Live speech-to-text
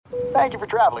Thank you for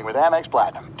traveling with Amex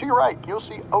Platinum. To your right, you'll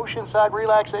see oceanside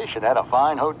relaxation at a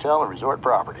fine hotel and resort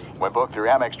property. When booked through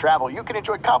Amex Travel, you can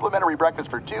enjoy complimentary breakfast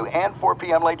for 2 and 4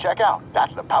 p.m. late checkout.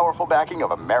 That's the powerful backing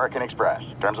of American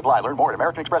Express. Terms apply. Learn more at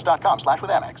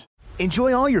americanexpress.com/withAmex.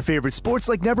 Enjoy all your favorite sports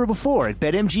like never before at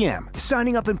BetMGM.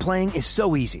 Signing up and playing is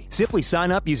so easy. Simply sign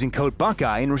up using code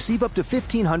Buckeye and receive up to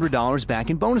 $1,500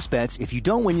 back in bonus bets if you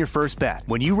don't win your first bet.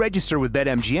 When you register with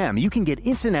BetMGM, you can get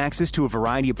instant access to a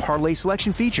variety of parlay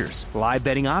selection features, live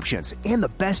betting options, and the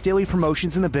best daily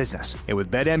promotions in the business. And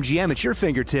with BetMGM at your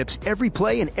fingertips, every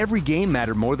play and every game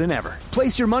matter more than ever.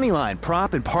 Place your moneyline,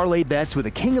 prop, and parlay bets with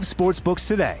the king of sportsbooks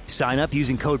today. Sign up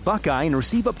using code Buckeye and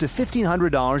receive up to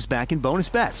 $1,500 back in bonus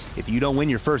bets if you don't win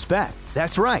your first bet.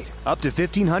 That's right, up to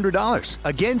 $1,500.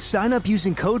 Again, sign up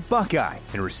using code Buckeye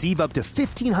and receive up to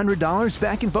 $1,500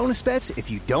 back in bonus bets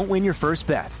if you don't win your first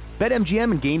bet.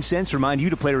 BetMGM and GameSense remind you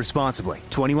to play responsibly.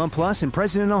 21 plus and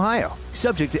present in Ohio.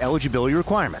 Subject to eligibility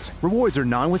requirements. Rewards are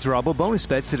non-withdrawable bonus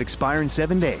bets that expire in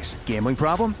 7 days. Gambling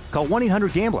problem? Call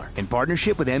 1-800-GAMBLER in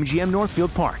partnership with MGM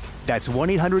Northfield Park. That's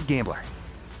 1-800-GAMBLER.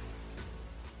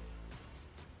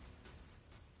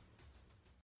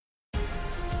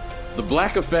 The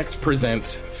Black Effect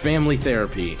presents Family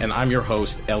Therapy, and I'm your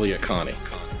host, Elliot Connie.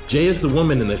 Jay is the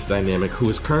woman in this dynamic who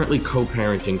is currently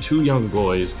co-parenting 2 young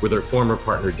boys with her former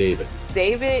partner, David.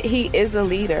 David, he is a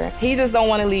leader. He just don't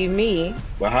want to leave me.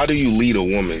 But how do you lead a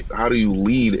woman? How do you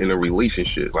lead in a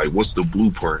relationship? Like, what's the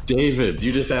blueprint? David,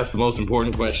 you just asked the most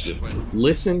important question.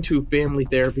 Listen to Family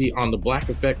Therapy on the Black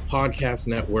Effect Podcast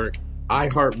Network,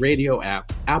 iHeartRadio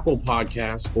app, Apple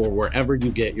Podcasts, or wherever you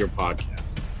get your podcasts.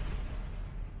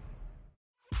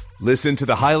 Listen to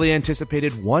the highly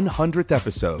anticipated 100th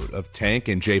episode of Tank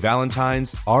and Jay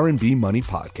Valentine's R&B Money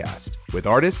Podcast with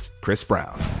artist Chris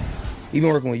Brown. Even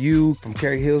working with you, from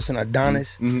Carrie Hilson,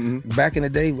 Adonis, back in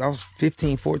the day, I was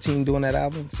 15, 14 doing that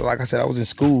album. So like I said, I was in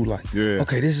school like,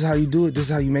 okay, this is how you do it. This is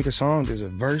how you make a song. There's a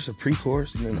verse, a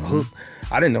pre-chorus, and then a hook.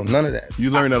 I didn't know none of that. You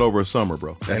learned that over a summer,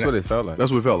 bro. That's what it felt like. That's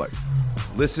what it felt like.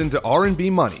 Listen to R&B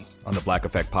Money on the Black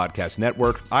Effect Podcast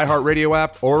Network, iHeartRadio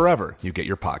app, or wherever you get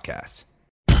your podcasts.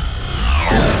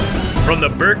 From the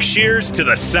Berkshires to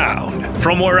the Sound,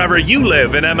 from wherever you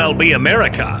live in MLB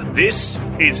America, this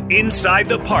is Inside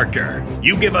the Parker.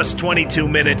 You give us 22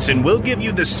 minutes and we'll give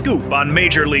you the scoop on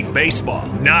Major League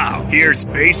Baseball. Now, here's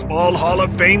Baseball Hall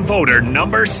of Fame voter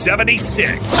number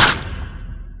 76,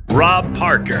 Rob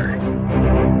Parker.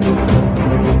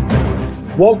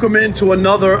 Welcome into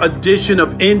another edition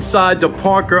of Inside the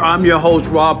Parker. I'm your host,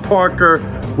 Rob Parker.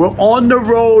 We're on the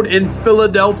road in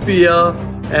Philadelphia.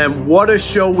 And what a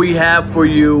show we have for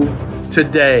you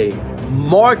today.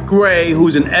 Mark Gray,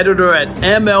 who's an editor at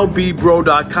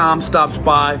MLBBro.com, stops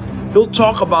by. He'll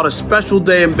talk about a special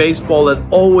day in baseball that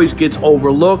always gets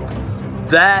overlooked.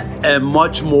 That and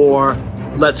much more.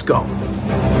 Let's go.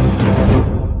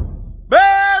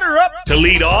 Batter up! To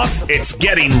lead off, it's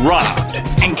Getting Robbed.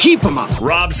 And keep him up.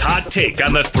 Rob's hot take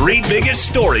on the 3 biggest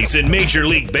stories in Major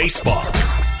League Baseball.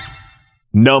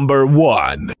 Number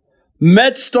 1.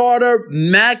 Mets starter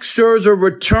Max Scherzer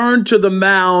returned to the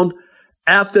mound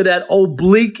after that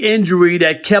oblique injury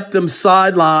that kept him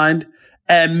sidelined.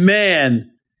 And man,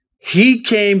 he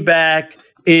came back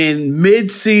in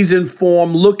mid-season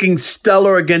form looking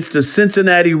stellar against the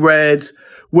Cincinnati Reds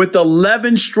with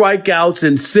 11 strikeouts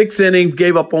in 6 innings,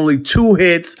 gave up only 2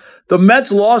 hits. The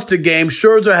Mets lost the game.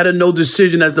 Scherzer had a no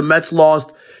decision as the Mets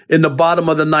lost in the bottom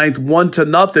of the 9th,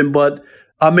 1-0. But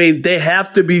I mean, they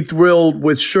have to be thrilled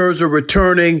with Scherzer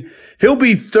returning. He'll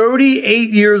be 38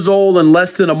 years old in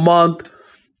less than a month.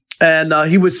 And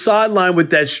he was sidelined with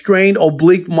that strained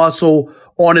oblique muscle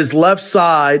on his left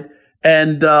side.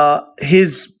 And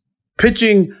his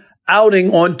pitching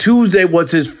outing on Tuesday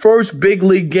was his first big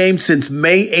league game since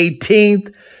May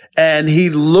 18th. And he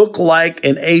looked like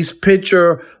an ace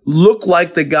pitcher, looked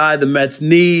like the guy the Mets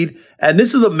need. And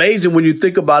this is amazing when you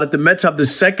think about it. The Mets have the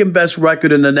second best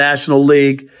record in the National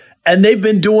League, and they've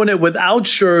been doing it without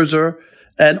Scherzer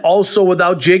and also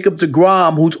without Jacob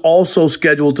deGrom, who's also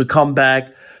scheduled to come back.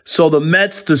 So the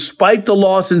Mets, despite the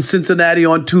loss in Cincinnati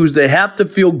on Tuesday, have to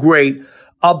feel great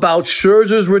about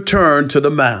Scherzer's return to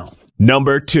the mound.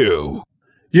 Number 2.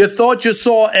 You thought you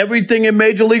saw everything in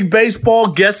Major League Baseball?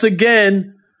 Guess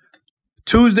again.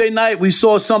 Tuesday night, we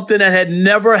saw something that had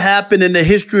never happened in the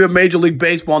history of Major League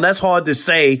Baseball. And that's hard to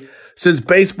say since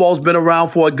baseball's been around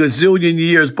for a gazillion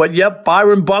years. But yep,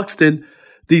 Byron Buxton,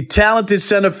 the talented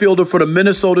center fielder for the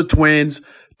Minnesota Twins,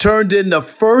 turned in the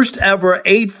first ever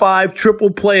 8-5 triple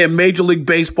play in Major League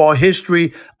Baseball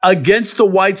history against the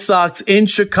White Sox in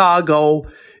Chicago.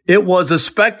 It was a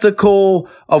spectacle.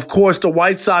 Of course, the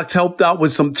White Sox helped out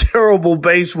with some terrible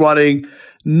base running.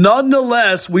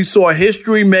 Nonetheless, we saw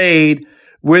history made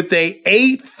with a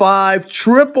 8-5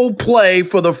 triple play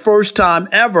for the first time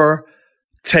ever.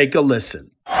 Take a listen.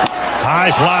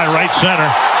 High fly right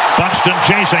center. Buxton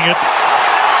chasing it.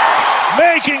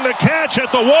 Making the catch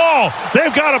at the wall.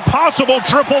 They've got a possible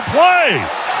triple play.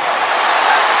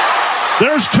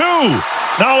 There's two.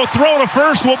 Now a throw to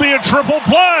first will be a triple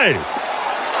play.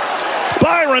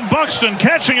 Byron Buxton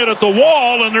catching it at the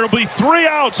wall, and there'll be 3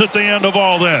 outs at the end of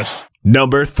all this.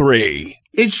 Number 3.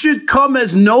 It should come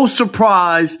as no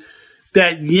surprise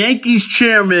that Yankees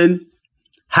chairman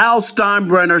Hal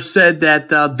Steinbrenner said that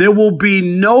there will be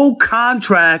no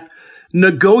contract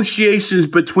negotiations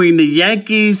between the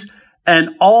Yankees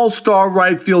and all-star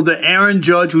right fielder Aaron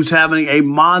Judge, who's having a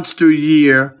monster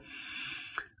year.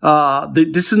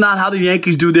 This is not how the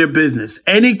Yankees do their business.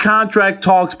 Any contract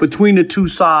talks between the two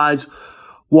sides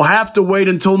will have to wait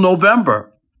until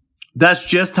November. That's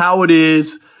just how it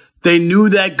is. They knew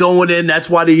that going in. That's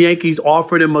why the Yankees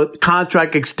offered him a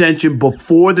contract extension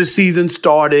before the season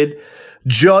started.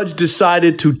 Judge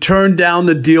decided to turn down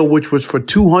the deal, which was for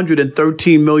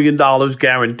 $213 million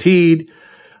guaranteed.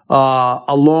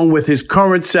 Along with his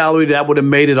current salary, that would have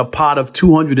made it a pot of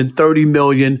 $230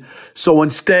 million. So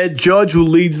instead, Judge, who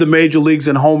leads the major leagues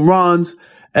in home runs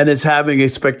and is having a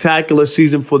spectacular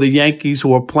season for the Yankees,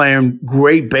 who are playing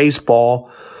great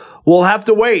baseball, will have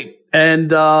to wait.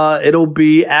 And it'll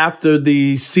be after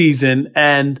the season.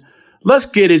 And let's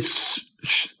get it.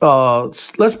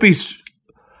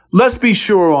 Let's be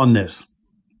sure on this.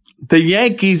 The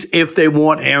Yankees, if they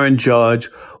want Aaron Judge,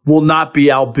 will not be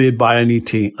outbid by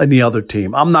any other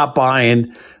team. I'm not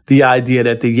buying the idea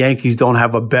that the Yankees don't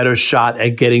have a better shot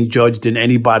at getting Judge than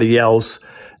anybody else.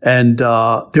 And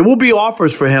there will be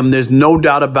offers for him. There's no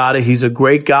doubt about it. He's a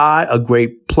great guy, a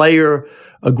great player,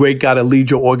 a great guy to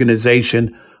lead your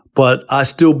organization. But I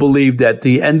still believe that at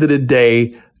the end of the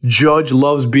day, Judge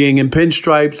loves being in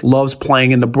pinstripes, loves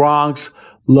playing in the Bronx,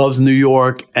 loves New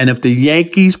York. And if the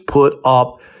Yankees put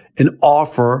up an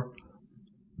offer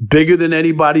bigger than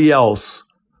anybody else,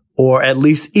 or at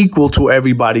least equal to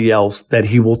everybody else, that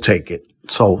he will take it.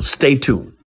 So stay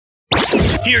tuned.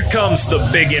 Here comes the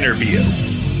big interview.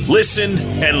 Listen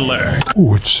and learn.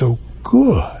 Oh, it's so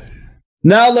good.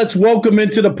 Now let's welcome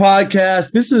into the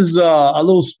podcast. This is a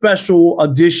little special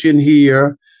edition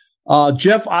here.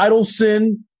 Jeff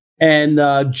Idelson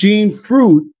and Gene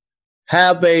Fruit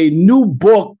have a new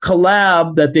book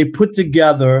collab that they put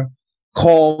together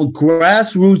called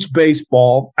Grassroots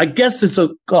Baseball. I guess it's a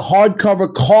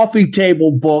hardcover coffee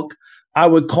table book, I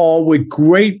would call, with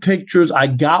great pictures. I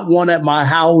got one at my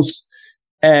house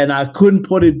and I couldn't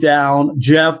put it down.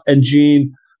 Jeff and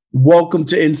Gene, welcome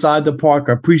to Inside the Park.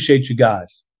 I appreciate you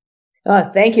guys. Oh,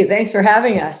 thank you. Thanks for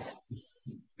having us.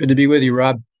 Good to be with you,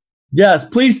 Rob. Yes.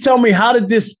 Please tell me, how did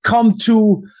this come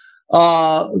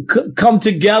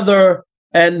together,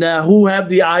 and who have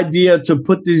the idea to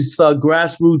put this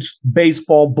grassroots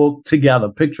baseball book together,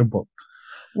 picture book?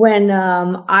 When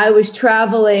I was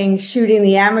traveling, shooting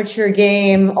the amateur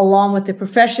game along with the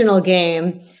professional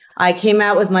game, I came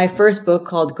out with my first book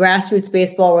called Grassroots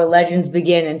Baseball, Where Legends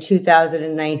Begin, in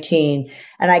 2019.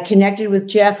 And I connected with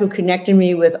Jeff, who connected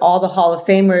me with all the Hall of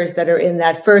Famers that are in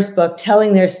that first book,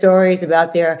 telling their stories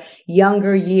about their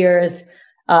younger years,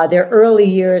 their early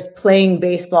years playing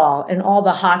baseball in all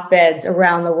the hotbeds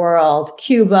around the world: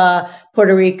 Cuba,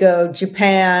 Puerto Rico,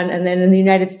 Japan, and then in the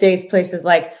United States, places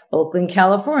like Oakland,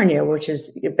 California, which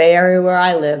is the Bay Area where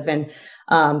I live, and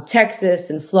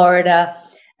Texas and Florida.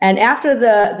 And after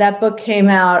that book came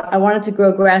out, I wanted to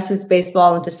grow grassroots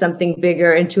baseball into something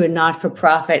bigger, into a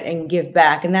not-for-profit, and give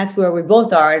back. And that's where we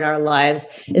both are in our lives,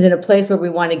 is in a place where we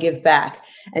want to give back.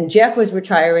 And Jeff was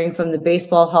retiring from the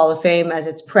Baseball Hall of Fame as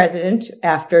its president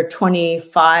after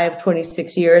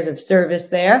 26 years of service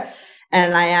there.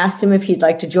 And I asked him if he'd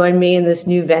like to join me in this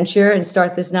new venture and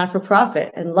start this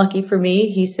not-for-profit. And lucky for me,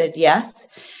 he said yes.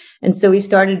 And so we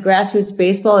started Grassroots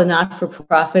Baseball, a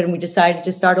not-for-profit, and we decided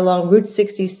to start along Route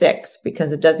 66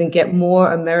 because it doesn't get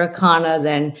more Americana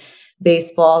than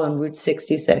baseball and Route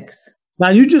 66. Now,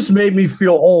 you just made me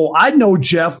feel old. I know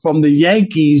Jeff from the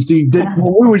Yankees. When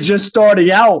we were just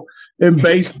starting out in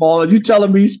baseball, and you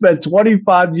telling me he spent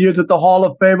 25 years at the Hall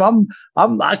of Fame.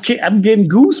 I'm getting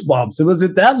goosebumps. Was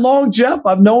it that long, Jeff?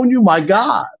 I've known you, my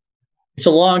God. It's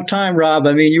a long time, Rob.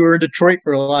 I mean, you were in Detroit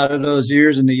for a lot of those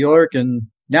years, in New York, and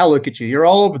now look at you. You're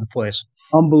all over the place.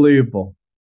 Unbelievable.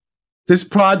 This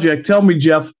project, tell me,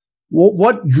 Jeff,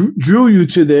 what drew you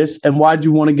to this, and why did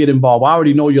you want to get involved? I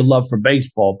already know your love for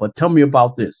baseball, but tell me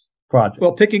about this. project?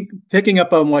 Well, picking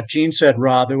up on what Gene said,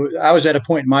 Rob, I was at a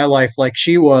point in my life like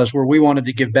she was where we wanted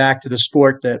to give back to the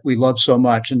sport that we love so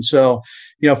much. And so,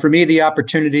 for me, the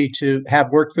opportunity to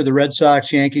have worked for the Red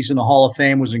Sox, Yankees in the Hall of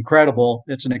Fame was incredible.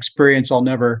 It's an experience I'll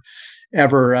never,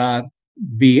 ever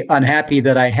be unhappy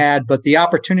that I had. But the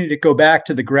opportunity to go back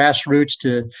to the grassroots,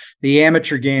 to the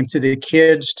amateur game, to the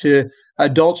kids, to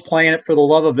adults playing it for the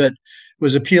love of it,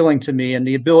 was appealing to me, and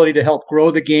the ability to help grow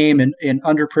the game in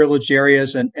underprivileged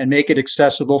areas and make it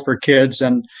accessible for kids,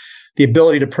 and the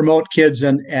ability to promote kids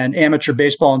and amateur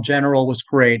baseball in general was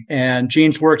great. And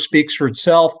Gene's work speaks for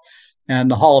itself,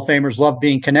 and the Hall of Famers love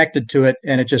being connected to it,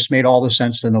 and it just made all the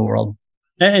sense in the world.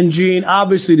 And Gene,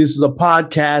 obviously this is a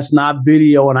podcast, not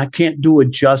video, and I can't do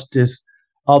it justice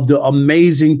of the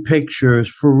amazing pictures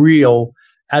for real.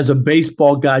 As a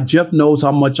baseball guy, Jeff knows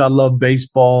how much I love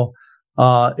baseball.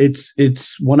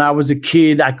 It's when I was a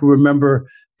kid, I can remember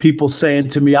people saying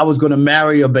to me, I was going to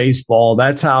marry a baseball.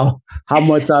 That's how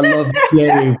much I love the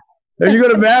game. And you're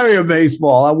going to marry a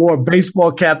baseball. I wore a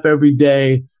baseball cap every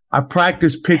day. I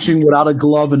practiced pitching without a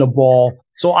glove and a ball.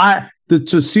 So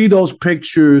to see those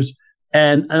pictures,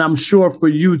 and I'm sure for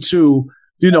you too,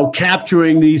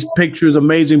 capturing these pictures,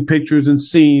 amazing pictures and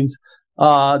scenes,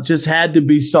 just had to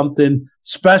be something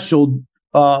special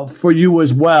for you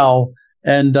as well.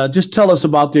 And just tell us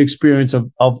about the experience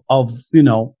of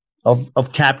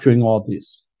capturing all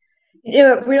this.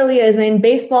 It really is. I mean,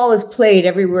 baseball is played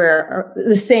everywhere,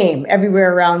 the same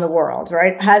everywhere around the world,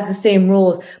 right? It has the same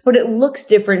rules, but it looks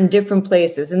different in different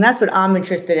places. And that's what I'm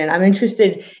interested in. I'm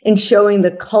interested in showing the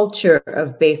culture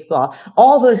of baseball.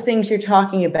 All those things you're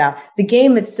talking about. The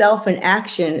game itself in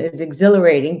action is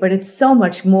exhilarating, but it's so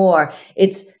much more.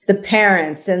 It's the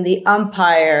parents and the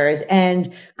umpires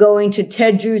and going to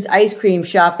Ted Drew's ice cream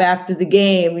shop after the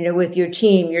game, with your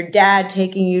team, your dad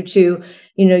taking you to,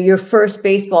 your first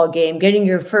baseball game, getting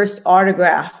your first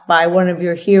autograph by one of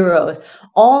your heroes.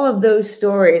 All of those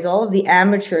stories, all of the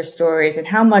amateur stories, and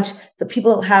how much the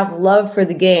people have love for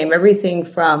the game, everything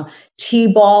from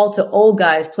T-ball to old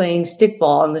guys playing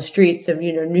stickball on the streets of,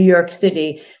 New York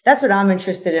City. That's what I'm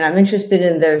interested in. I'm interested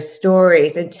in those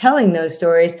stories and telling those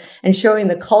stories and showing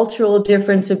the cultural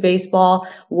difference of baseball,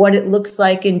 what it looks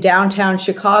like in downtown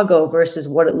Chicago versus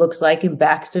what it looks like in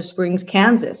Baxter Springs,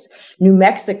 Kansas. New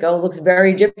Mexico looks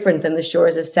very different than the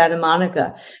shores of Santa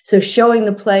Monica. So showing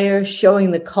the players,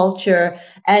 showing the culture,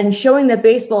 and showing that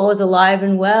baseball is alive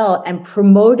and well, and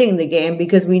promoting the game,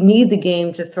 because we need the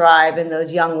game to thrive in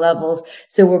those young levels.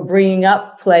 So we're bringing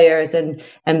up players and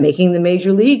making the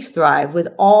major leagues thrive with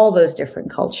all those different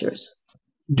cultures.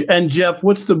 And Jeff,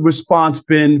 what's the response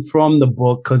been from the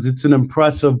book? Because it's an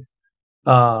impressive,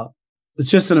 it's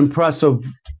just an impressive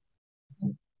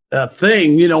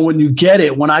thing. When you get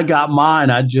it, when I got mine,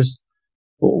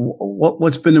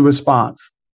 what's been the response?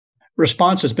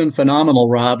 Response has been phenomenal,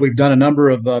 Rob. We've done a number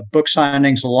of book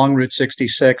signings along Route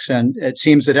 66, and it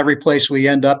seems that every place we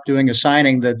end up doing a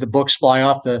signing, the books fly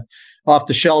off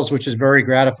the shelves, which is very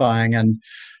gratifying. And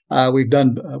we've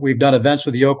done events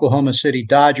with the Oklahoma City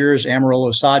Dodgers,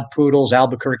 Amarillo Sod Poodles,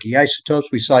 Albuquerque Isotopes.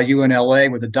 We saw you in LA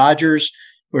with the Dodgers.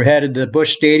 We're headed to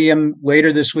Busch Stadium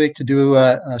later this week to do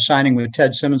a signing with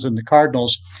Ted Simmons and the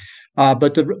Cardinals.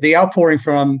 But the outpouring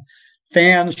from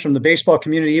fans, from the baseball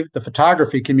community, the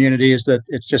photography community, is that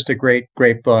it's just a great,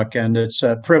 great book, and it's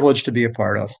a privilege to be a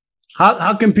part of.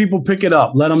 How can people pick it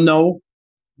up? Let them know.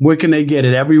 Where can they get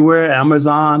it? Everywhere?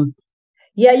 Amazon?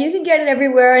 Yeah, you can get it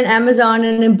everywhere in Amazon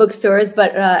and in bookstores,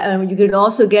 but you could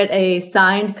also get a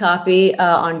signed copy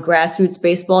on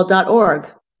grassrootsbaseball.org.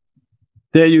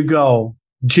 There you go.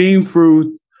 Gene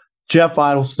Fruth, Jeff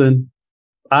Idleston,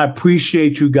 I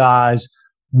appreciate you guys.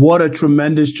 What a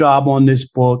tremendous job on this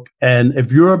book. And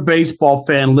if you're a baseball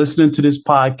fan listening to this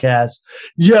podcast,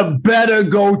 you better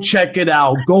go check it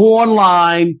out. Go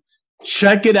online,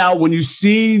 check it out. When you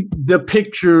see the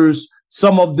pictures,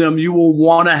 some of them, you will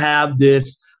want to have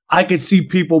this. I can see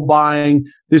people buying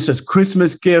this as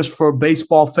Christmas gifts for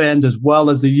baseball fans as well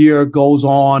as the year goes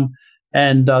on.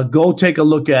 And go take a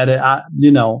look at it.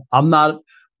 I'm not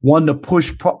one to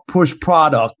push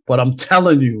product, but I'm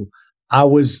telling you, I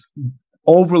was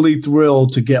overly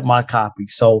thrilled to get my copy.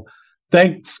 So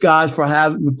thanks, guys,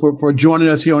 for joining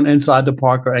us here on Inside the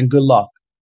Parker, and good luck.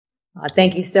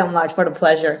 Thank you so much. What a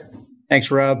pleasure. Thanks,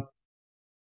 Rob.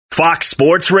 Fox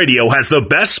Sports Radio has the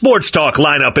best sports talk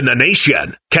lineup in the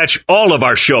nation. Catch all of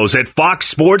our shows at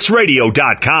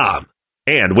foxsportsradio.com.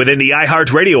 And within the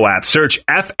iHeartRadio app, search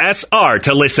FSR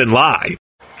to listen live.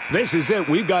 This is it.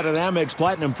 We've got an Amex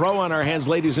Platinum Pro on our hands,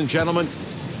 ladies and gentlemen.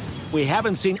 We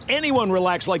haven't seen anyone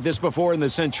relax like this before in the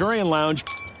Centurion Lounge.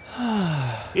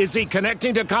 Is he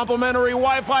connecting to complimentary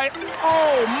Wi-Fi?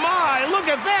 Oh, my! Look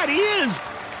at that! He is!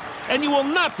 And you will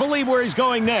not believe where he's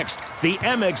going next. The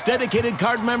Amex dedicated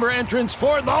card member entrance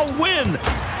for the win!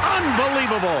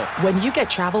 Unbelievable! When you get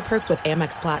travel perks with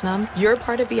Amex Platinum, you're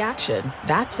part of the action.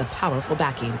 That's the powerful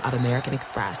backing of American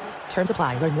Express. Terms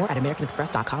apply. Learn more at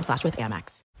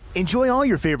americanexpress.com/withAmex. Enjoy all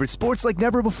your favorite sports like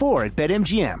never before at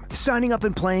BetMGM. Signing up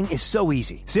and playing is so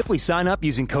easy. Simply sign up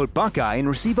using code Buckeye and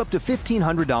receive up to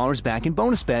 $1,500 back in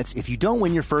bonus bets if you don't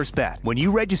win your first bet. When you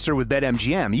register with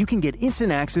BetMGM, you can get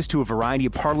instant access to a variety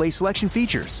of parlay selection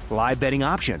features, live betting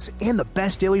options, and the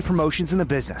best daily promotions in the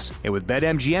business. And with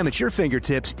BetMGM at your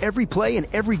fingertips, every play and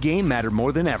every game matter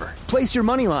more than ever. Place your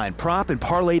moneyline, prop, and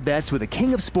parlay bets with the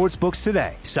king of sportsbooks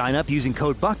today. Sign up using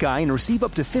code Buckeye and receive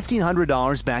up to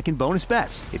 $1,500 back in bonus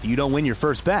bets if you don't win your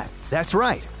first bet. That's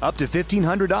right, up to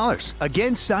 $1,500.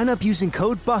 Again, sign up using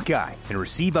code Buckeye and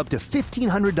receive up to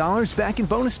 $1,500 back in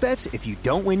bonus bets if you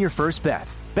don't win your first bet.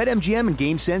 BetMGM and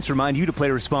GameSense remind you to play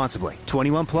responsibly.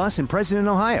 21 plus and present in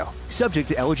Ohio. Subject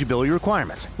to eligibility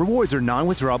requirements. Rewards are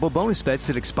non-withdrawable bonus bets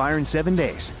that expire in 7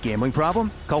 days. Gambling problem?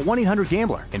 Call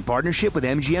 1-800-GAMBLER in partnership with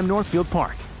MGM Northfield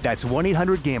Park. That's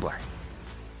 1-800-GAMBLER.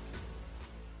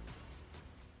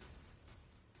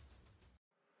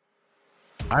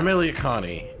 I'm Elliot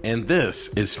Connie, and this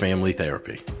is Family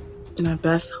Therapy. My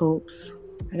best hopes,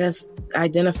 I guess,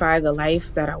 identify the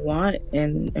life that I want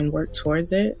and work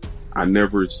towards it. I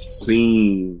never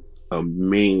seen a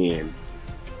man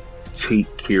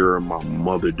take care of my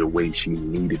mother the way she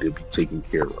needed to be taken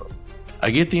care of. I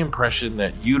get the impression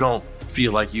that you don't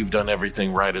feel like you've done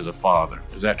everything right as a father.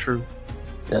 Is that true?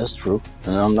 That's true,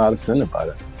 and I'm not offended by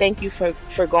that. Thank you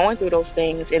for going through those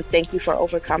things, and thank you for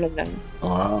overcoming them.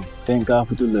 Wow. Thank God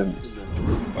for deliverance.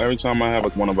 Every time I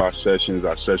have one of our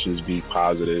sessions be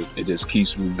positive. It just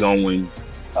keeps me going.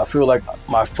 I feel like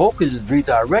my focus is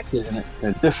redirected in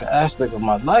a different aspect of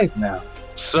my life now.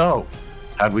 So,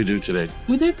 how'd we do today?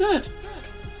 We did good.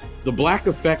 The Black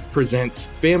Effect presents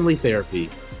Family Therapy.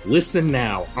 Listen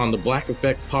now on the Black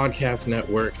Effect Podcast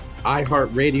Network,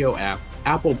 iHeartRadio app,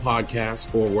 Apple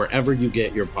Podcasts, or wherever you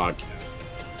get your podcasts.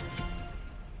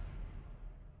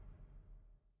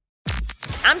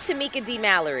 I'm Tamika D.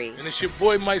 Mallory. And it's your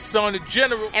boy, my son, the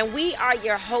General. And we are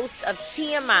your hosts of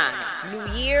TMI. New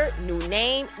year, new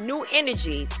name, new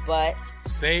energy, but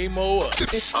same old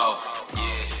us. Oh,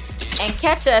 yeah. And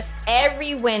catch us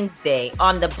every Wednesday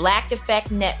on the Black Effect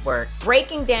Network,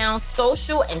 breaking down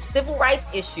social and civil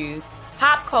rights issues,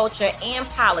 pop culture, and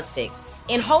politics,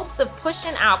 in hopes of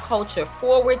pushing our culture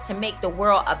forward to make the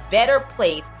world a better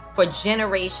place for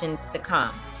generations to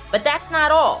come. But that's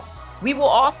not all. We will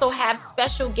also have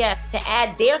special guests to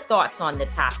add their thoughts on the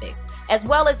topics, as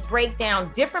well as break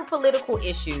down different political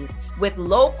issues with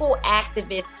local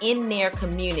activists in their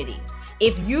community.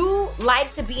 If you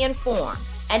like to be informed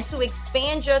and to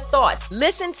expand your thoughts,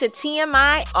 listen to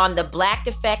TMI on the Black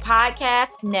Effect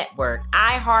Podcast Network,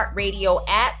 iHeartRadio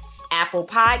app, Apple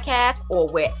Podcasts, or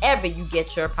wherever you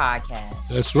get your podcasts.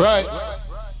 That's right.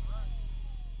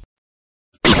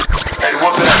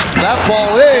 That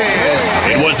ball is.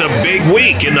 It was a big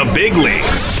week in the big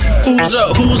leagues. Who's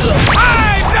up?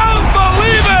 I don't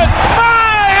believe it!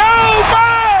 My, oh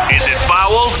my! Is it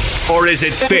foul or is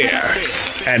it fair?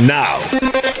 And now,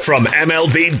 from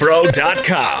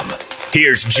MLBBro.com,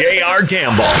 here's J.R.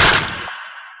 Gamble.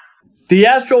 The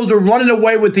Astros are running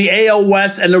away with the AL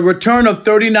West, and the return of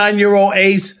 39-year-old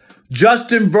ace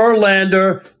Justin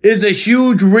Verlander is a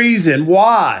huge reason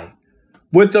why.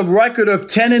 With a record of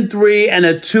 10-3 and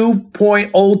a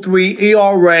 2.03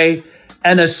 ERA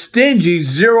and a stingy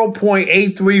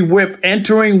 0.83 WHIP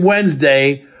entering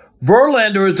Wednesday,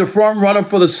 Verlander is the front runner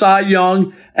for the Cy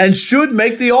Young and should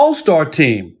make the All-Star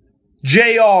team.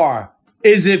 JR,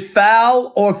 is it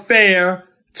foul or fair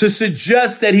to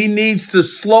suggest that he needs to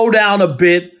slow down a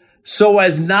bit so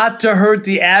as not to hurt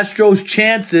the Astros'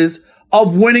 chances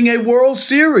of winning a World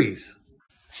Series?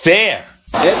 Fair.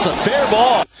 It's a fair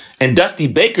ball. And Dusty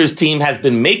Baker's team has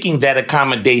been making that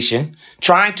accommodation,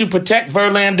 trying to protect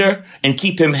Verlander and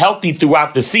keep him healthy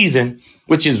throughout the season,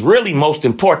 which is really most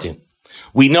important.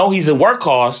 We know he's a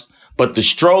workhorse, but the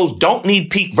Stros don't need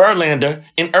peak Verlander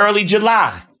in early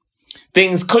July.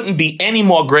 Things couldn't be any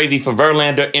more gravy for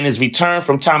Verlander in his return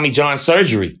from Tommy John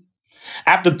surgery.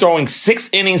 After throwing 6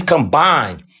 innings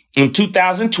combined in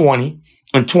 2020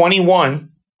 and 21,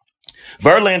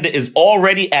 Verlander is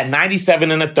already at 97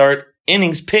 1/3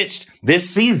 innings pitched this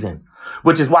season,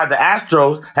 which is why the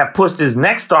Astros have pushed his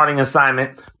next starting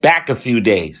assignment back a few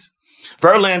days.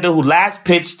 Verlander, who last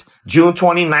pitched June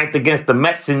 29th against the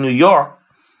Mets in New York,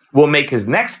 will make his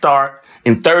next start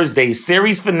in Thursday's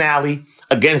series finale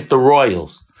against the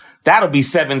Royals. That'll be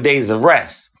 7 days of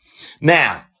rest.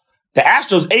 Now, the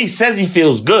Astros ace says he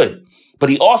feels good, but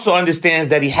he also understands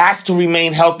that he has to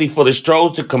remain healthy for the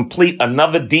Stros to complete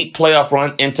another deep playoff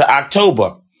run into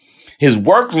October. His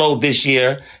workload this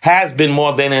year has been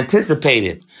more than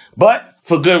anticipated, but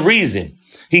for good reason.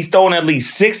 He's thrown at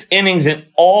least 6 innings in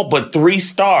all but 3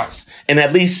 starts and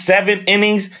at least 7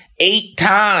 innings 8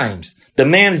 times. The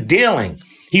man's dealing.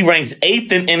 He ranks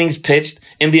 8th in innings pitched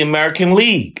in the American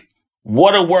League.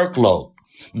 What a workload.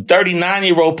 The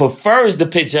 39-year-old prefers to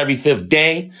pitch every 5th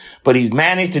day, but he's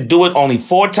managed to do it only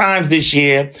 4 times this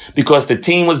year because the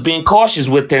team was being cautious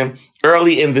with him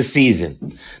early in the season.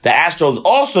 The Astros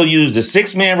also used a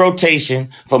 6-man rotation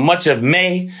for much of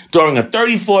May during a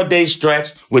 34-day stretch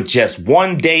with just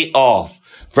 1 day off.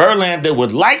 Verlander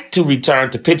would like to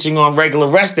return to pitching on regular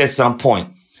rest at some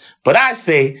point. But I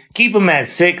say keep him at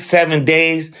 6-7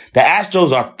 days. The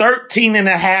Astros are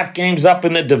 13.5 games up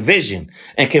in the division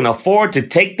and can afford to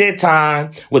take their time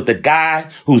with the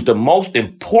guy who's the most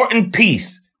important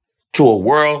piece to a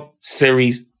World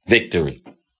Series victory.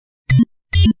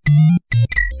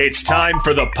 It's time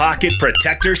for the Pocket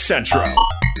Protector Central.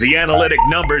 The analytic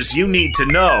numbers you need to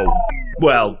know.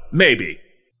 Well, maybe.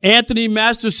 Anthony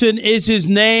Masterson is his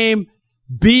name.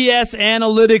 BS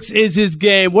Analytics is his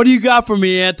game. What do you got for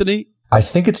me, Anthony? I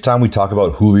think it's time we talk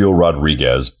about Julio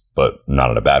Rodriguez, but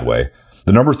not in a bad way.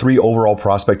 The number 3 overall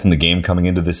prospect in the game coming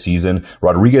into this season,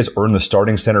 Rodriguez earned the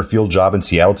starting center field job in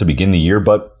Seattle to begin the year,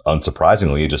 but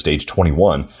unsurprisingly, at just age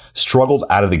 21, struggled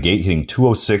out of the gate, hitting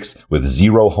 .206 with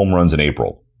 0 home runs in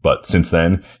April. But since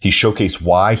then, he showcased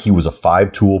why he was a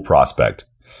 5-tool prospect.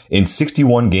 In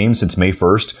 61 games since May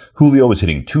 1st, Julio is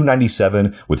hitting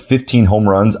 .297 with 15 home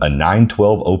runs, a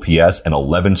 .912 OPS, and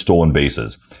 11 stolen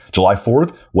bases. July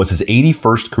 4th was his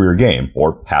 81st career game,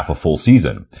 or half a full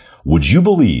season. Would you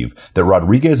believe that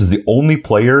Rodriguez is the only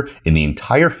player in the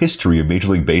entire history of Major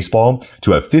League Baseball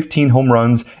to have 15 home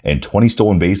runs and 20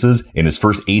 stolen bases in his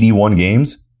first 81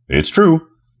 games? It's true.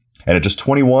 And at just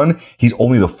 21, he's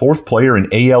only the 4th player in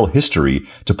AL history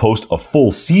to post a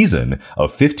full season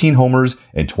of 15 homers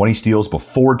and 20 steals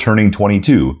before turning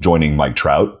 22, joining Mike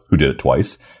Trout, who did it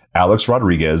twice, Alex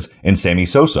Rodriguez, and Sammy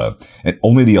Sosa, and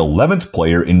only the 11th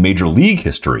player in Major League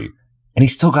history. And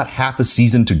he's still got half a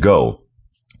season to go.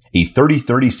 A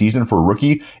 30-30 season for a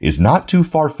rookie is not too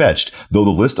far-fetched, though the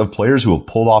list of players who have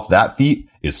pulled off that feat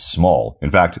is small.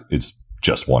 In fact, it's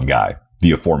just one guy,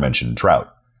 the aforementioned Trout.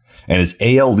 And his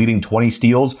AL leading 20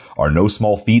 steals are no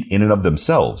small feat in and of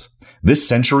themselves. This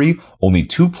century, only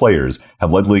 2 players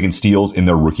have led the league in steals in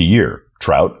their rookie year.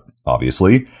 Trout,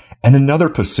 obviously, and another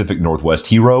Pacific Northwest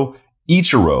hero,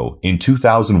 Ichiro, in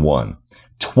 2001.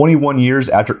 21 years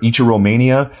after Ichiro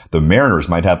Mania, the Mariners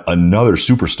might have another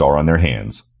superstar on their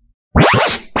hands.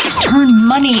 Turn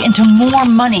money into more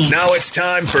money. Now it's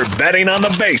time for Betting on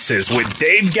the Bases with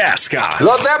Dave Gascon.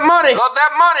 Love that money. Love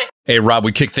that money. Hey, Rob,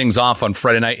 we kick things off on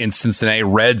Friday night in Cincinnati.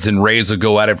 Reds and Rays will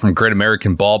go at it from Great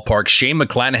American Ballpark. Shane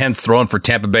McClanahan's throwing for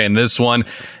Tampa Bay in this one.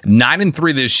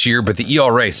 9-3 this year, but the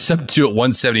ERA sub 2 at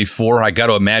 174. I got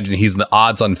to imagine he's the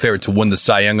odds-on favorite to win the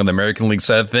Cy Young on the American League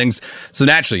side of things. So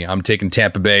naturally, I'm taking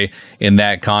Tampa Bay in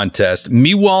that contest.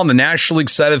 Meanwhile, on the National League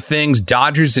side of things,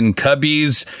 Dodgers and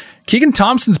Cubbies. Keegan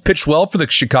Thompson's pitched well for the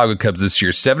Chicago Cubs this year.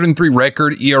 7-3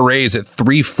 record, ERA is at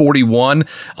 3.41.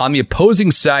 On the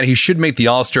opposing side, he should make the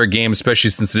All-Star game, especially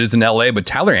since it is in LA, but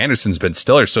Tyler Anderson's been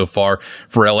stellar so far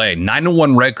for LA.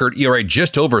 9-1 record, ERA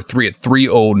just over 3 at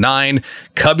 3.09.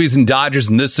 Cubbies and Dodgers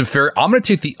in this affair. I'm going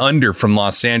to take the under from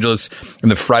Los Angeles in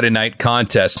the Friday night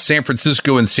contest. San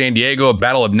Francisco and San Diego, a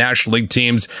battle of National League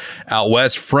teams out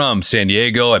west from San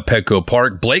Diego at Petco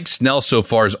Park. Blake Snell so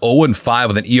far is 0-5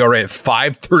 with an ERA at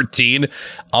 5.13.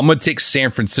 I'm going to take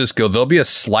San Francisco. There'll be a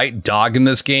slight dog in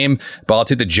this game, but I'll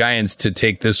take the Giants to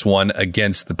take this one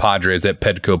against the Padres at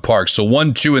Petco Park. So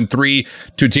 1, 2, and 3,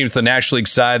 2 teams to the National League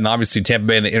side, and obviously Tampa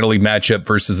Bay in the interleague matchup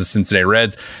versus the Cincinnati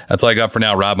Reds. That's all I got for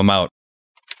now, Rob. I'm out.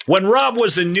 When Rob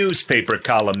was a newspaper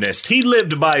columnist, he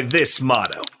lived by this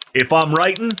motto. If I'm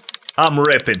writing, I'm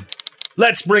ripping.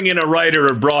 Let's bring in a writer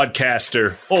or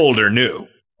broadcaster, old or new.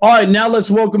 All right, now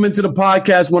let's welcome into the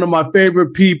podcast one of my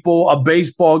favorite people, a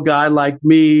baseball guy like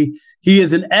me. He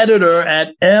is an editor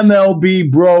at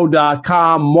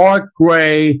MLBBro.com. Mark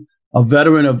Gray, a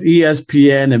veteran of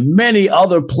ESPN and many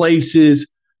other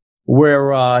places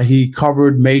where he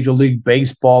covered Major League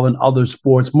Baseball and other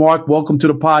sports. Mark, welcome to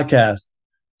the podcast.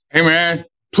 Hey, man.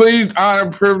 Pleased, honor,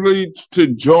 privilege to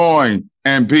join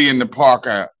and be in the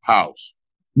Parker house.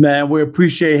 Man, we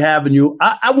appreciate having you.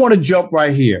 I want to jump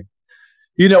right here.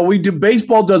 You know,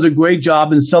 baseball does a great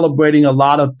job in celebrating a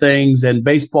lot of things, and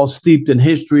baseball steeped in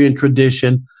history and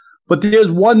tradition. But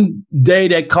there's one day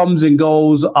that comes and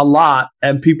goes a lot,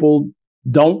 and people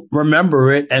don't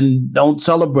remember it and don't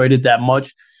celebrate it that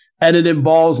much. And it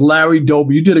involves Larry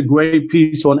Doby. You did a great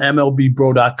piece on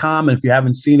MLBBro.com. And if you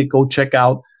haven't seen it, go check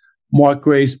out Mark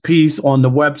Gray's piece on the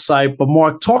website. But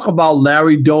Mark, talk about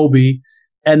Larry Doby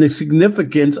and the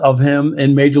significance of him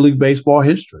in Major League Baseball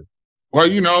history. Well,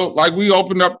 like we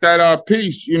opened up that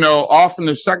piece, often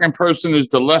the second person is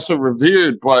the lesser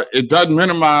revered, but it doesn't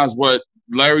minimize what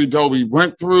Larry Doby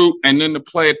went through, and then to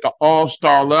play at the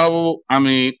all-star level,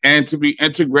 and to be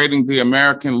integrating the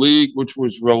American League, which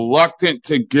was reluctant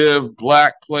to give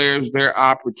black players their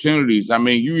opportunities.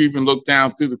 You even look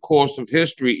down through the course of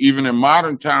history, even in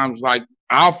modern times, like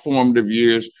our formative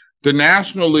years, the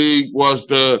National League was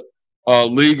the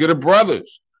League of the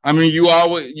Brothers. You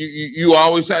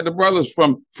always had the brothers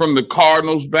from the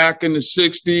Cardinals back in the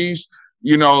 60s,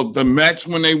 the Mets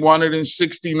when they won it in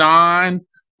 69,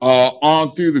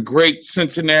 on through the great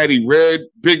Cincinnati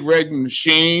Big Red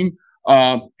Machine.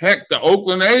 Heck, the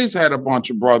Oakland A's had a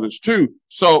bunch of brothers too.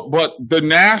 But the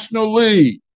National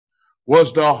League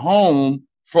was the home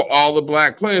for all the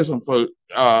black players. And for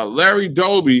Larry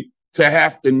Doby to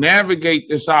have to navigate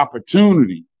this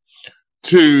opportunity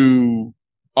to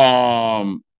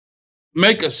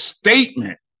make a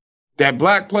statement that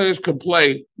black players could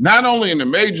play not only in the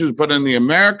majors, but in the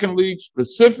American League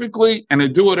specifically, and to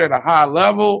do it at a high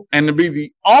level, and to be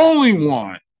the only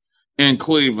one in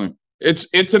Cleveland.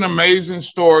 It's an amazing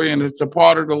story, and it's a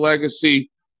part of the legacy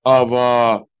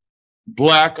of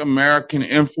black American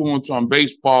influence on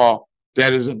baseball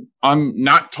that is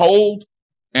not told.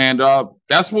 And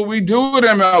that's what we do at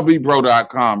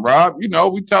MLBBro.com, Rob.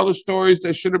 We tell the stories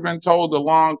that should have been told a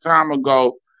long time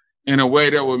ago in a way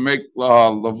that would make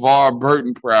LeVar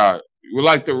Burton proud. We're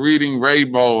like the Reading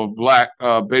Rainbow of black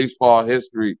baseball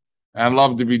history. And I'd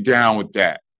love to be down with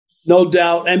that. No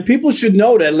doubt. And people should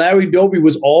know that Larry Doby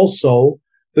was also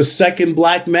the second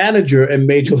black manager in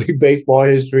Major League Baseball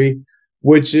history,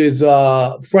 which is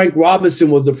Frank Robinson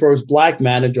was the first black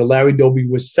manager. Larry Doby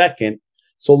was second.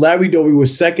 So Larry Doby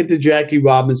was second to Jackie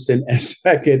Robinson and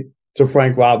second to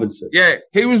Frank Robinson. Yeah,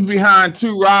 he was behind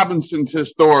two Robinsons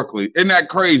historically. Isn't that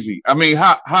crazy?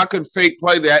 How could fate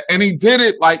play that? And he did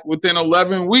it like within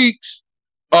 11 weeks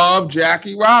of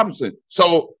Jackie Robinson.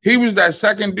 So he was that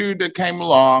second dude that came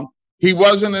along. He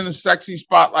wasn't in a sexy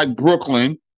spot like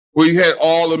Brooklyn, where you had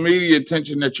all the media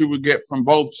attention that you would get from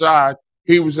both sides.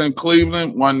 He was in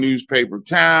Cleveland, one newspaper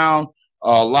town.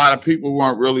 A lot of people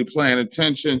weren't really paying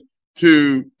attention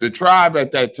to the Tribe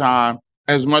at that time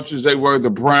as much as they were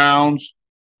the Browns.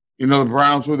 The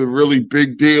Browns were the really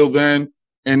big deal then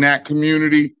in that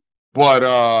community.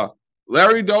 But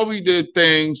Larry Doby did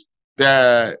things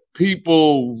that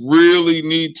people really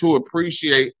need to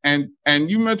appreciate. And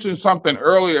you mentioned something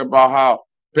earlier about how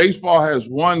baseball has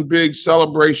one big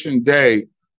celebration day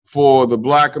for the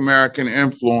Black American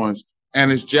influence,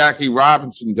 and it's Jackie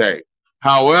Robinson Day.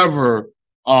 However,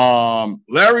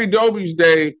 Larry Doby's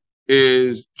day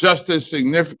is just as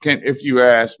significant, if you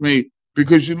ask me,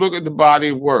 because you look at the body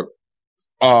of work,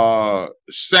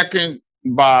 second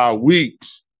by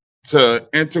weeks to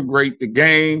integrate the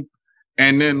game.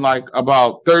 And then like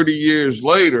about 30 years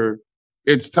later,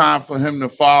 it's time for him to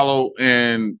follow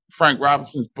in Frank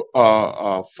Robinson's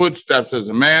footsteps as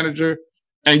a manager.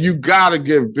 And you got to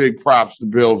give big props to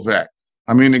Bill Veeck.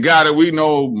 The guy that we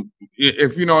know,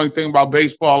 if you know anything about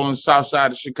baseball on the south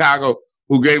side of Chicago,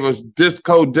 who gave us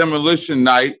Disco Demolition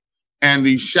Night and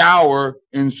the shower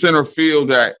in center field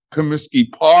at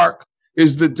Comiskey Park,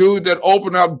 is the dude that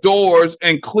opened up doors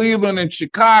in Cleveland and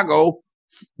Chicago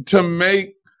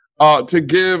to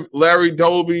give Larry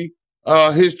Doby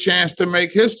his chance to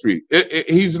make history.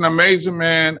 He's an amazing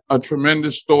man, a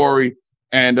tremendous story.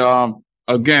 And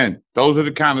again, those are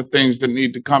the kind of things that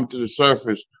need to come to the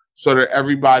surface so that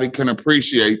everybody can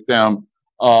appreciate them.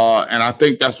 And I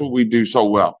think that's what we do so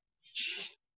well.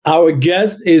 Our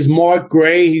guest is Mark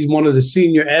Gray. He's one of the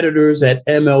senior editors at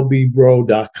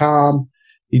MLBBro.com.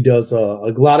 He does a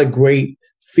lot of great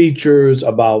features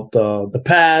about the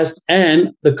past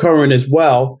and the current as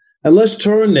well. And let's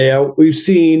turn there. We've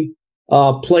seen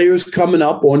players coming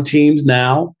up on teams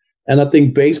now, and I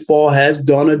think baseball has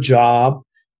done a job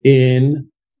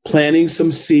in planting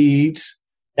some seeds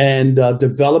and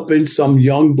developing some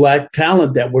young black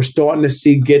talent that we're starting to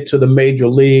see get to the major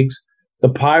leagues. The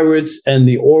Pirates and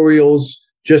the Orioles,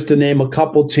 just to name a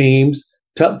couple teams.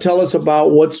 Tell us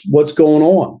about what's going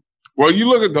on. Well, you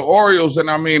look at the Orioles, and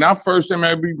our first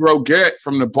MLB Bro get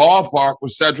from the ballpark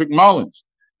was Cedric Mullins.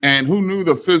 And who knew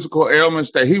the physical ailments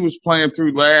that he was playing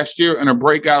through last year in a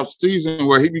breakout season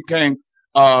where he became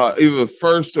either the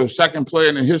first or second player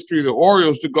in the history of the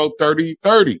Orioles to go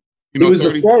 30-30. He was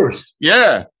 30, the first.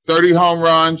 Yeah, 30 home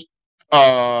runs,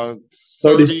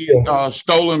 30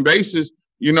 stolen bases.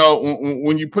 You know,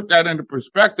 when you put that into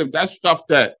perspective, that's stuff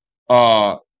that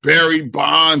Barry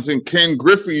Bonds and Ken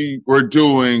Griffey were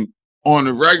doing on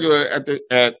the regular at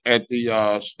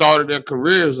the start of their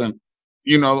careers. And,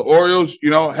 you know, the Orioles, you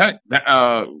know,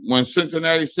 when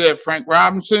Cincinnati said, Frank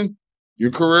Robinson,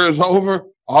 your career is over,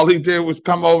 all he did was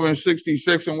come over in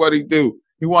 66, and what he do?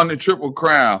 He won the Triple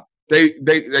Crown.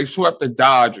 They swept the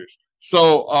Dodgers.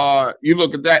 So you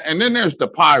look at that, and then there's the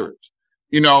Pirates,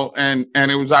 you know, and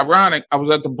it was ironic. I was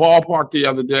at the ballpark the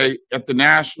other day at the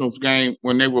Nationals game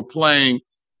when they were playing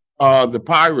the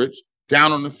Pirates.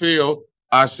 Down on the field,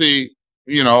 I see,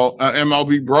 you know, an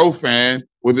MLB Bro fan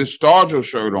with his Stargell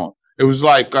shirt on. It was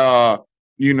like,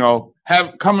 you know,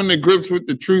 coming to grips with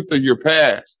the truth of your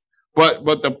past.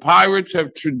 But the Pirates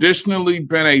have traditionally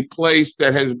been a place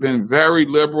that has been very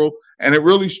liberal, and it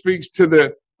really speaks to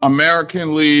the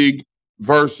American League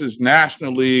versus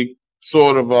National League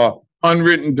sort of a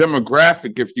unwritten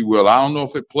demographic, if you will. I don't know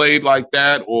if it played like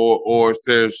that or if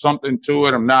there's something to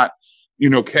it. I'm not, you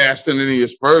know, casting any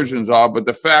aspersions on, but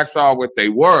the facts are what they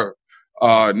were.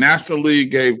 National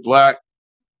League gave Black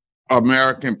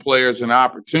American players an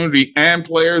opportunity, and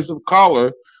players of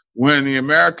color, when the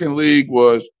American League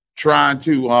was trying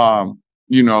to,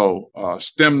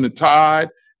 stem the tide.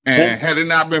 And had it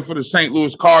not been for the St.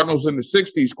 Louis Cardinals in the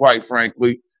 60s, quite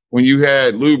frankly, when you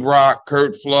had Lou Brock,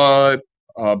 Curt Flood,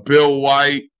 Bill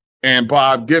White, and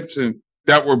Bob Gibson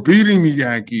that were beating the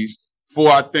Yankees for,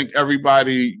 I think,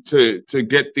 everybody to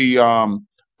get the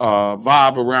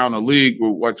vibe around the league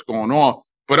with what's going on.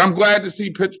 But I'm glad to see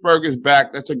Pittsburgh is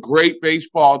back. That's a great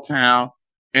baseball town.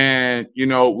 And, you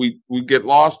know, we get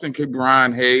lost in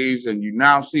Brian Hayes, and you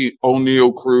now see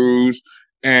O'Neal Cruz,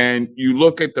 and you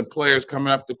look at the players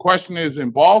coming up. The question is, in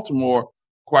Baltimore,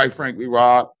 quite frankly,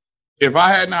 Rob, if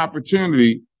I had an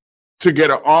opportunity to get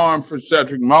an arm for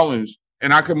Cedric Mullins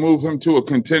and I could move him to a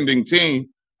contending team,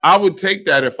 I would take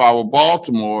that if I were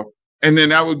Baltimore. And then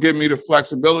that would give me the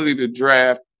flexibility to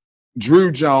draft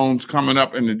Drew Jones coming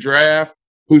up in the draft,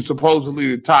 who's supposedly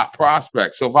the top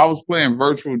prospect. So if I was playing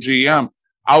virtual GM,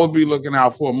 I would be looking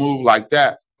out for a move like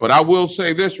that. But I will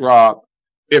say this, Rob,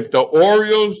 if the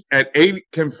Orioles at 80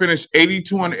 can finish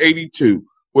 82-82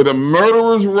 with a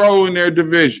murderer's row in their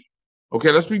division,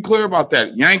 okay, let's be clear about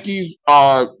that. Yankees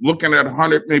are looking at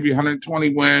 100, maybe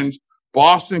 120 wins.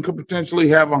 Boston could potentially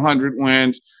have 100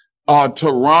 wins.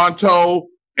 Toronto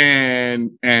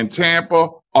and Tampa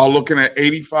are looking at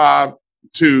 85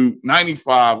 to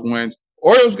 95 wins.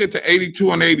 Orioles get to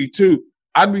 82-82.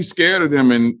 I'd be scared of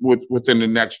them within the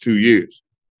next 2 years.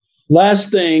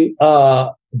 Last thing,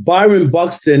 Byron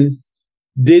Buxton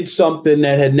did something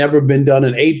that had never been done,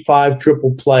 an 8-5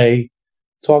 triple play.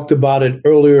 Talked about it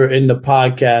earlier in the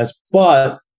podcast.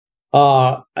 But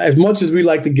as much as we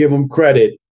like to give him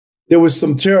credit, there was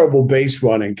some terrible base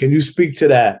running. Can you speak to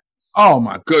that? Oh,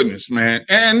 my goodness, man.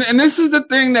 And this is the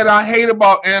thing that I hate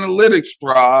about analytics,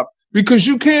 Rob, because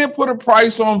you can't put a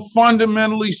price on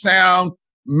fundamentally sound,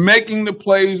 making the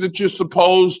plays that you're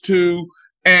supposed to,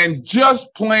 and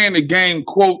just playing the game,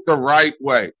 quote, the right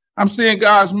way. I'm seeing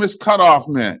guys miss cutoff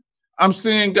men. I'm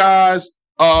seeing guys,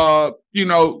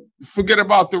 forget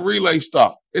about the relay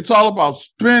stuff. It's all about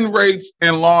spin rates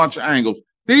and launch angles.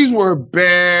 These were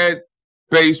bad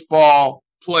baseball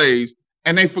plays,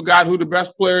 and they forgot who the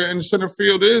best player in the center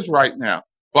field is right now.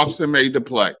 Buxton made the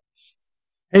play.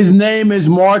 His name is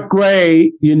Mark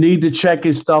Gray. You need to check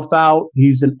his stuff out.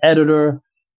 He's an editor,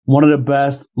 one of the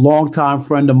best, longtime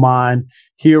friend of mine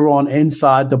here on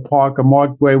Inside the Parker.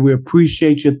 Mark Gray, we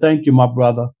appreciate you. Thank you, my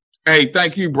brother. Hey,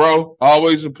 thank you, bro.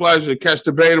 Always a pleasure. Catch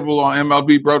Debatable on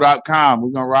MLBBro.com. We're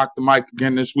going to rock the mic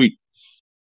again this week.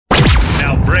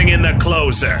 Now bring in the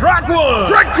closer. Strike one.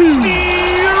 Strike two.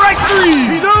 Strike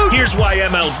three. Here's why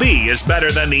MLB is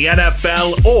better than the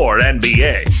NFL or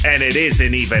NBA, and it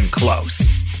isn't even close.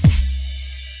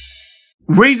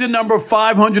 Reason number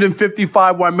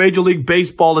 555 why Major League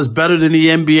Baseball is better than the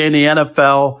NBA and the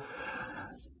NFL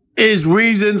is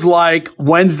reasons like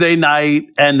Wednesday night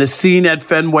and the scene at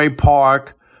Fenway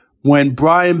Park when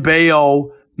Brian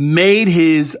Bayo made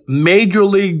his Major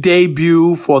League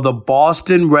debut for the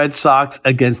Boston Red Sox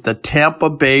against the Tampa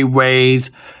Bay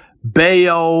Rays.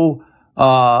 Bayo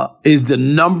is the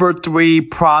number 3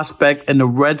 prospect in the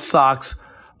Red Sox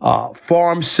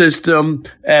farm system,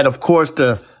 and of course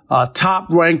the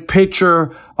top-ranked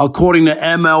pitcher according to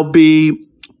MLB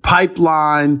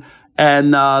Pipeline.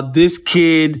 And this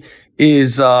kid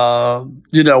is,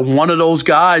 one of those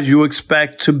guys you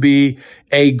expect to be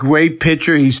a great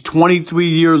pitcher. He's 23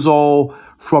 years old,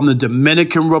 from the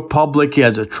Dominican Republic. He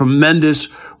has a tremendous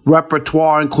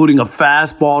repertoire, including a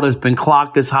fastball that's been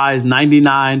clocked as high as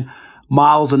 99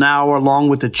 miles an hour, along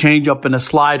with the changeup and a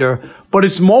slider. But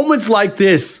it's moments like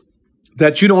this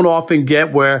that you don't often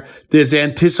get, where there's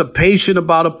anticipation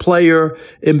about a player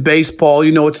in baseball.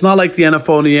 It's not like the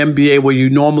NFL and the NBA, where you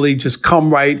normally just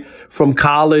come right from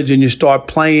college and you start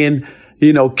playing.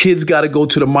 Kids got to go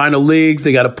to the minor leagues.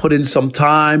 They got to put in some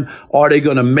time. Are they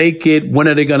going to make it? When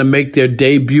are they going to make their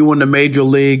debut in the major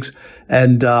leagues?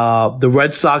 And the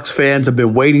Red Sox fans have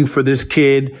been waiting for this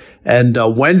kid. And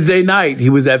Wednesday night, he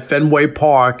was at Fenway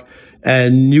Park,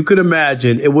 and you could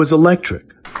imagine it was electric.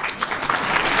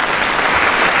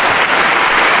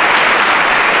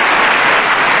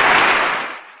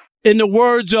 In the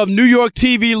words of New York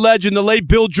TV legend, the late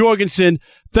Bill Jorgensen,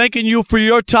 thanking you for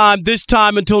your time this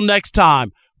time until next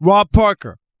time. Rob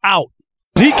Parker, out.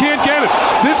 He can't get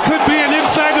it. This could be an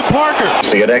inside to Parker.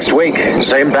 See you next week.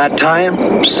 Same bat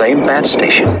time, same bat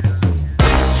station.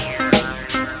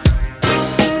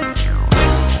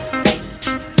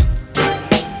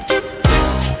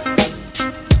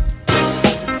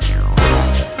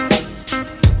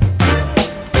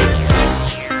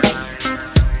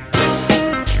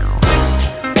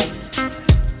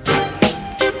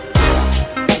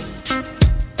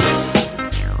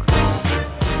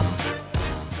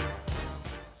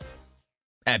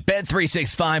 At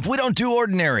Bet365, we don't do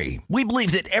ordinary. We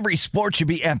believe that every sport should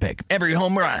be epic. Every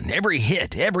home run, every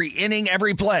hit, every inning,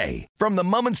 every play. From the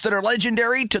moments that are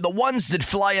legendary to the ones that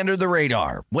fly under the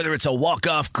radar. Whether it's a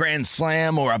walk-off grand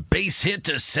slam or a base hit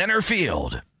to center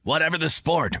field. Whatever the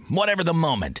sport, whatever the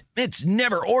moment. It's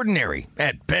never ordinary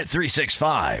at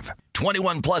Bet365.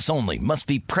 21 plus only. Must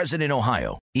be present in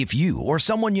Ohio. If you or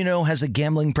someone you know has a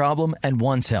gambling problem and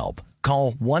wants help,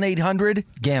 call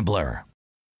 1-800-GAMBLER.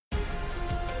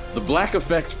 The Black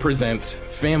Effect presents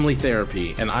Family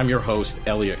Therapy, and I'm your host,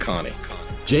 Elliot Connie.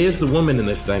 Jay is the woman in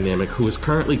this dynamic who is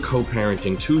currently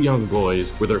co-parenting 2 young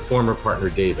boys with her former partner,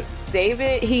 David.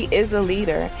 David, he is a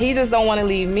leader. He just don't want to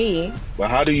leave me. But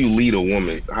how do you lead a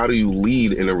woman? How do you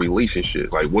lead in a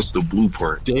relationship? Like, what's the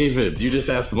blueprint? David, you just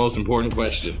asked the most important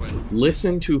question.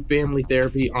 Listen to Family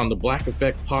Therapy on the Black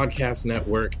Effect Podcast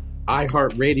Network,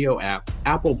 iHeartRadio app,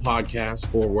 Apple Podcasts,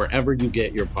 or wherever you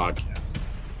get your podcasts.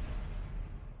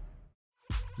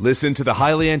 Listen to the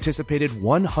highly anticipated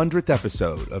 100th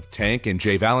episode of Tank and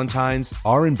Jay Valentine's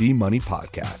R&B Money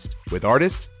Podcast with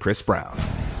artist Chris Brown.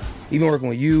 Even working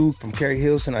with you, from Carrie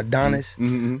Hilson, Adonis,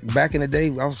 back in the day,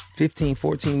 I was 15,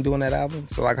 14 doing that album.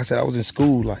 So like I said, I was in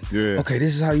school okay,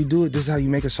 this is how you do it. This is how you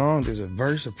make a song. There's a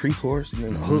verse, a pre-chorus, and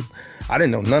then a hook. I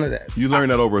didn't know none of that. You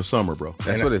learned that over a summer, bro.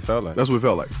 That's what it felt like. That's what it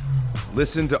felt like.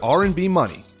 Listen to R&B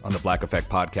Money on the Black Effect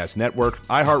Podcast Network,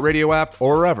 iHeartRadio app,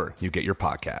 or wherever you get your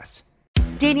podcasts.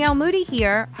 Danielle Moody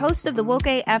here, host of the Woke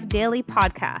AF Daily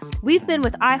podcast. We've been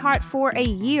with iHeart for a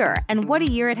year, and what a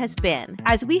year it has been.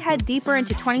 As we head deeper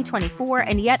into 2024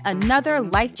 and yet another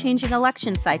life-changing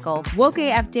election cycle, Woke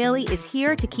AF Daily is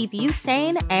here to keep you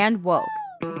sane and woke.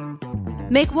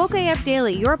 Make Woke AF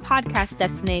Daily your podcast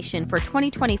destination for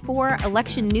 2024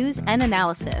 election news and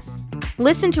analysis.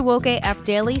 Listen to Woke AF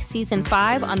Daily Season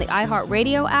 5 on the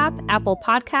iHeartRadio app, Apple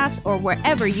Podcasts, or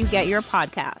wherever you get your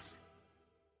podcasts.